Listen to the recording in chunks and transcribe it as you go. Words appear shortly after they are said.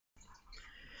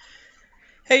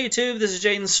Hey YouTube, this is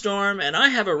Jaden Storm, and I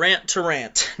have a rant to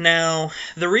rant. Now,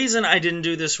 the reason I didn't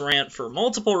do this rant for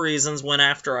multiple reasons when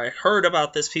after I heard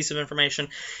about this piece of information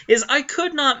is I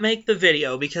could not make the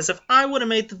video, because if I would have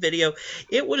made the video,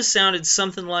 it would have sounded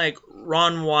something like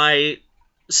Ron White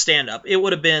stand-up. It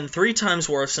would have been 3 times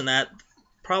worse than that.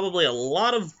 Probably a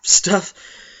lot of stuff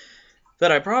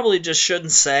that I probably just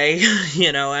shouldn't say.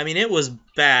 It was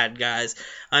bad, guys.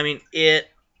 It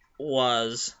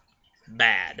was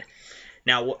bad.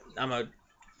 Now, I'm going to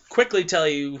quickly tell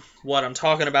you what I'm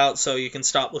talking about so you can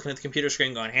stop looking at the computer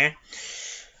screen going, huh?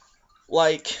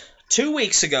 Like, 2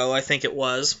 weeks ago, I think it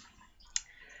was,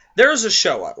 there's a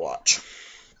show I watch.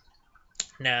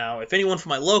 Now, if anyone from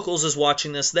my locals is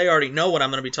watching this, they already know what I'm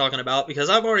going to be talking about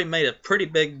because I've already made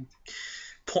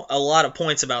a lot of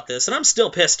points about this, and I'm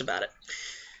still pissed about it.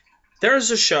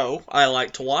 There's a show I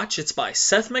like to watch. It's by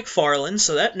Seth MacFarlane,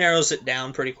 so that narrows it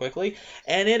down pretty quickly.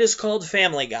 And it is called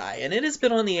Family Guy, and it has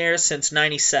been on the air since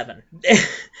 '97.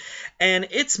 And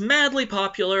it's madly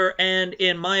popular, and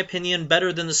in my opinion,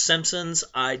 better than The Simpsons.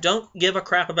 I don't give a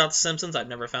crap about The Simpsons. I've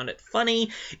never found it funny,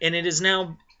 and it is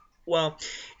now, well,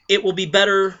 it will be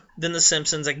better than The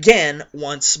Simpsons again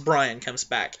once Brian comes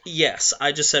back. Yes,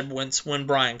 I just said when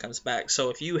Brian comes back.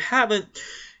 So if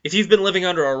you've been living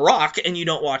under a rock and you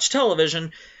don't watch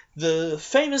television, the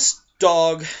famous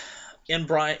dog in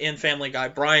Family Guy,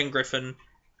 Brian Griffin,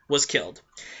 was killed.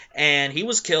 And he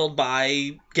was killed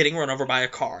by getting run over by a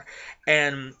car.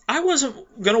 And I wasn't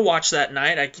going to watch that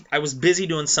night. I was busy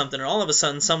doing something, and all of a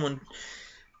sudden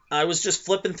I was just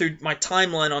flipping through my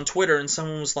timeline on Twitter, and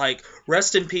someone was like,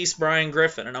 "Rest in peace, Brian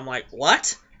Griffin." And I'm like,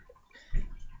 what?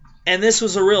 And this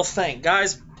was a real thing.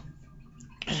 Guys,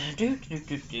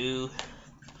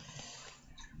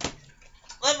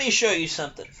 let me show you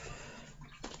something.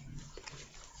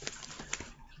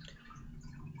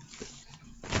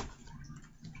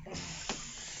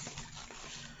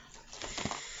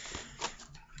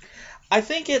 I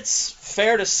think it's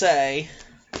fair to say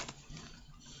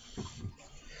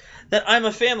that I'm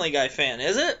a Family Guy fan,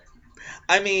 is it?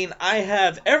 I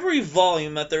have every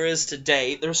volume that there is to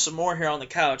date. There's some more here on the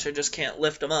couch. I just can't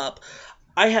lift them up.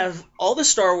 I have all the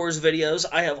Star Wars videos.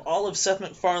 I have all of Seth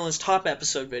MacFarlane's top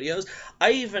episode videos.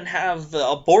 I even have the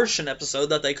abortion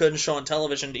episode that they couldn't show on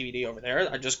television DVD over there.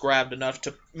 I just grabbed enough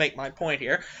to make my point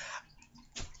here.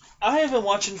 I have been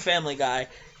watching Family Guy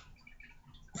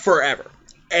forever.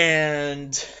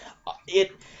 And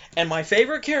my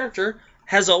favorite character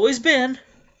has always been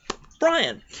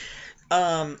Brian.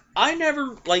 I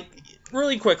never liked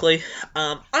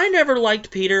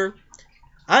Peter.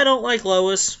 I don't like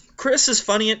Lois. Chris is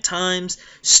funny at times.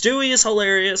 Stewie is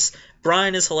hilarious.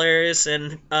 Brian is hilarious.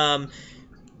 And, I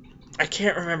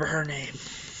can't remember her name.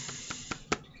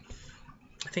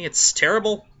 I think it's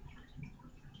Terrible.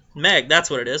 Meg, that's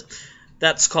what it is.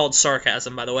 That's called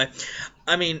sarcasm, by the way.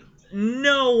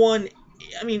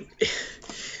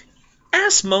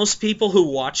 Ask most people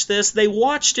who watch this. They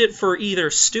watched it for either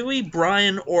Stewie,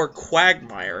 Brian, or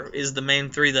Quagmire is the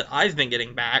main 3 that I've been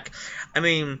getting back.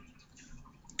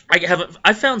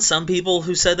 I found some people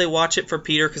who said they watch it for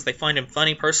Peter because they find him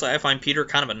funny. Personally, I find Peter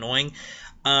kind of annoying.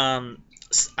 I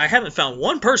haven't found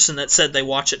one person that said they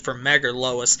watch it for Meg or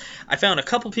Lois. I found a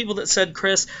couple people that said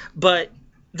Chris, but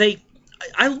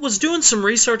I was doing some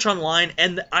research online,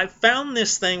 and I found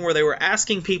this thing where they were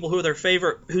asking people who their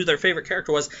favorite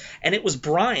character was, and it was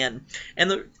Brian.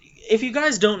 And if you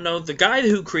guys don't know, the guy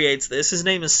who creates this, his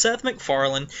name is Seth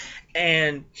MacFarlane,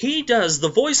 and he does the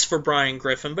voice for Brian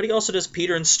Griffin, but he also does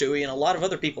Peter and Stewie and a lot of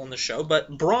other people in the show. But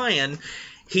Brian,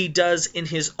 he does in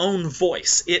his own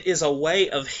voice. It is a way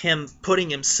of him putting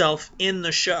himself in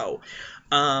the show.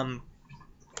 I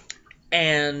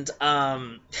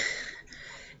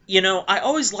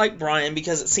always liked Brian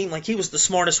because it seemed like he was the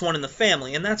smartest one in the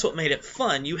family, and that's what made it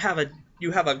fun. You have a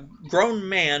grown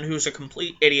man who's a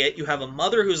complete idiot. You have a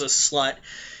mother who's a slut.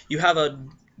 You have a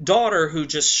daughter who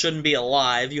just shouldn't be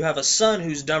alive. You have a son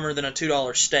who's dumber than a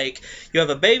 $2 steak. You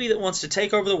have a baby that wants to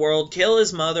take over the world, kill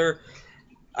his mother.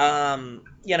 The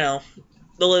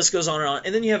list goes on and on.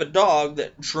 And then you have a dog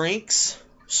that drinks,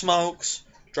 smokes,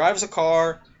 drives a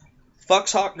car,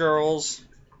 fucks hot girls,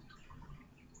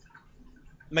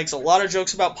 makes a lot of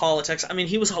jokes about politics.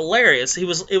 He was hilarious. It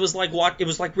was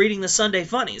like reading the Sunday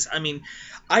Funnies.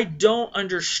 I don't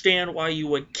understand why you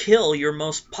would kill your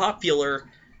most popular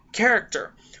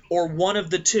character, or one of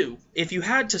the 2. If you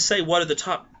had to say what are the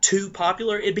top 2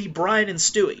 popular, it'd be Brian and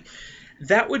Stewie.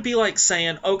 That would be like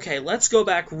saying, okay, let's go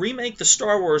back, remake the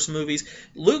Star Wars movies.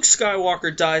 Luke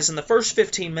Skywalker dies in the first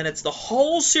 15 minutes. The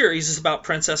whole series is about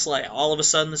Princess Leia. All of a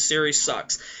sudden, the series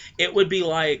sucks. It would be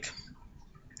like...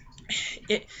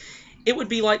 it would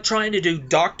be like trying to do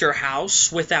Dr.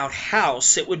 House without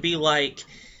House. It would be like,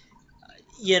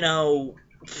 you know,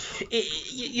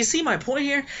 you see my point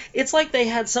here? It's like they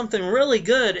had something really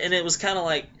good, and it was kind of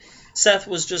like Seth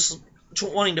was just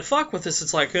wanting to fuck with us.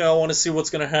 It's like, I want to see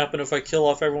what's going to happen if I kill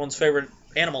off everyone's favorite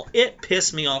animal. It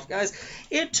pissed me off, guys.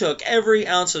 It took every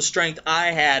ounce of strength I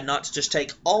had not to just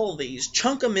take all these,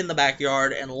 chunk them in the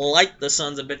backyard, and light the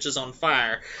sons of bitches on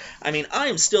fire. I mean, I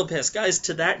am still pissed. Guys,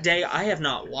 to that day, I have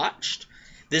not watched.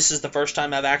 This is the first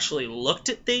time I've actually looked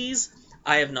at these.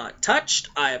 I have not touched,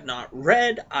 I have not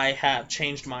read, I have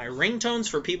changed my ringtones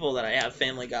for people that I have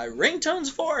Family Guy ringtones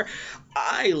for.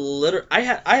 I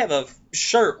have a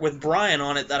shirt with Brian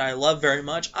on it that I love very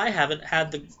much. I haven't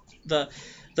had the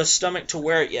stomach to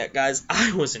wear it yet, guys.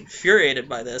 I was infuriated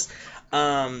by this.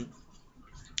 And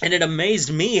it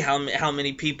amazed me how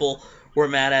many people were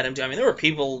mad at him. I mean, there were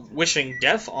people wishing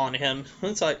death on him.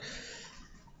 It's like,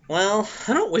 well,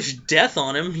 I don't wish death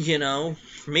on him, you know.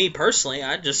 Me, personally,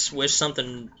 I just wish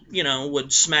something, you know,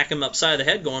 would smack him upside the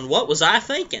head going, what was I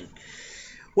thinking?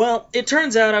 Well, it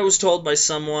turns out I was told by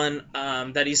someone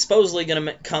that he's supposedly going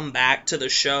to come back to the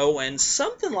show, and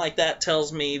something like that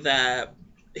tells me that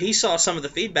he saw some of the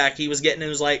feedback he was getting and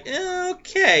was like,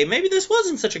 okay, maybe this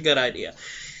wasn't such a good idea.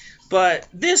 But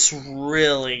this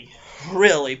really,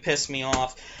 really pissed me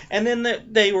off. And then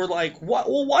they were like,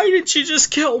 well, why did she just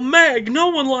kill Meg? No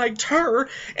one liked her.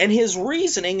 And his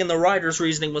reasoning, and the writer's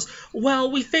reasoning was,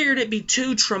 well, we figured it'd be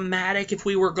too traumatic if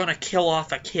we were going to kill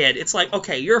off a kid. It's like,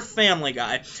 okay, you're Family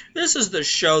Guy. This is the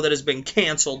show that has been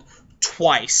canceled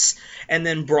twice and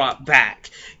then brought back.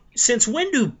 Since when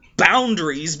do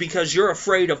boundaries, because you're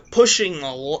afraid of pushing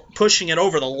it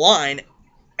over the line,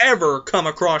 ever come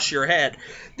across your head?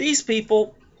 These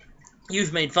people...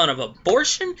 You've made fun of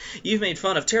abortion. You've made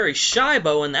fun of Terry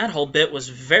Schiavo, and that whole bit was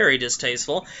very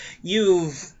distasteful.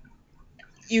 You've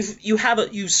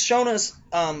shown us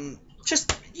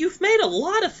you've made a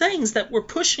lot of things that were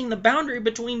pushing the boundary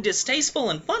between distasteful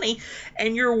and funny,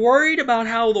 and you're worried about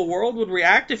how the world would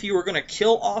react if you were going to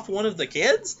kill off one of the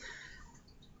kids.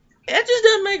 It just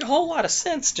doesn't make a whole lot of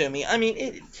sense to me. I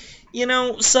mean,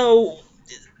 so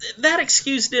that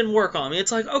excuse didn't work on me.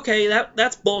 It's like, okay,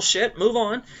 that's bullshit. Move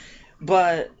on.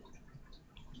 But,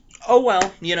 oh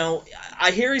well, I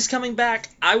hear he's coming back.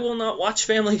 I will not watch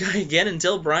Family Guy again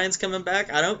until Brian's coming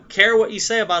back. I don't care what you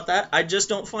say about that. I just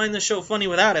don't find the show funny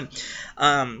without him.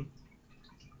 I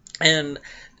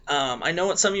know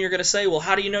what some of you are going to say. Well,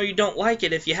 how do you know you don't like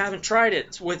it if you haven't tried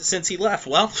it since he left?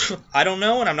 Well, I don't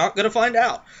know, and I'm not going to find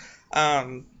out.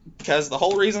 Because the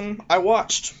whole reason I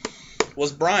watched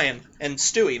was Brian and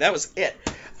Stewie. That was it.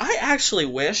 I actually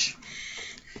wish...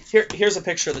 Here's a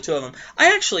picture of the two of them.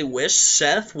 I actually wish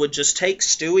Seth would just take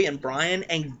Stewie and Brian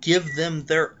and give them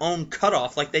their own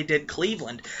cutoff like they did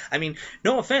Cleveland. I mean,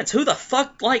 no offense, who the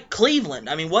fuck liked Cleveland?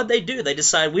 I mean, what'd they do? They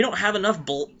decided we don't have enough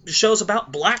shows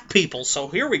about black people, so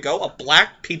here we go, a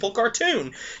black people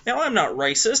cartoon. Now, I'm not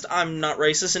racist. I'm not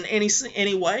racist in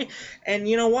any way. And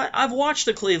you know what? I've watched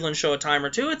the Cleveland show a time or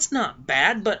two. It's not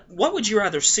bad, but what would you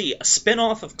rather see? A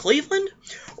spin-off of Cleveland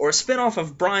or a spin-off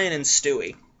of Brian and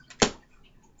Stewie?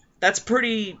 That's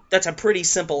a pretty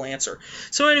simple answer.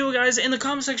 So anyway, guys, in the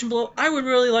comment section below, I would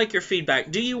really like your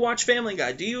feedback. Do you watch Family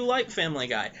Guy? Do you like Family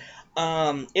Guy?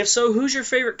 If so, who's your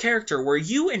favorite character? Were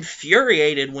you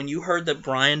infuriated when you heard that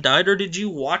Brian died, or did you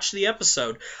watch the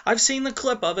episode? I've seen the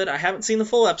clip of it. I haven't seen the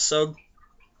full episode.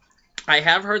 I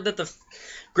have heard that the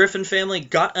Griffin family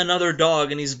got another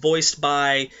dog, and he's voiced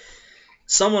by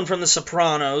someone from The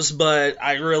Sopranos, but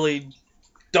I really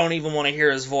don't even want to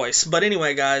hear his voice. But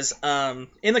anyway, guys,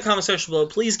 in the comment section below,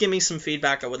 please give me some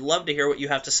feedback. I would love to hear what you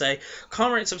have to say.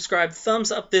 Comment, rate, subscribe,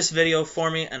 thumbs up this video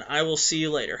for me, and I will see you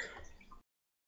later.